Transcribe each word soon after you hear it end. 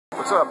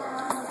What's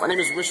up? My name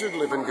is Richard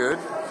Livengood,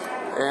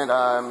 and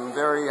I'm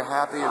very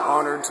happy and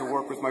honored to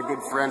work with my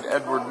good friend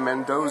Edward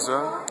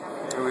Mendoza,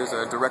 who is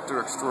a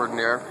director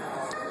extraordinaire.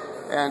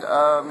 And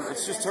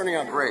it's just turning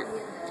out great.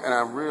 And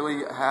I'm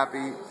really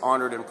happy,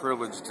 honored, and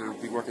privileged to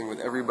be working with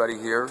everybody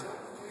here.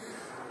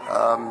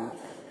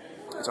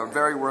 It's a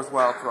very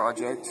worthwhile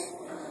project.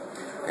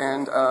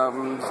 And,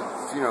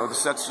 you know, the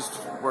set's just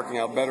working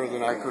out better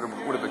than I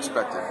would have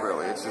expected,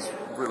 really. It's just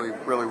really,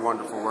 really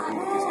wonderful working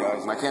with these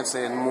guys. And I can't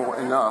say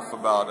enough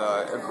about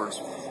Edward's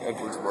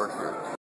work here.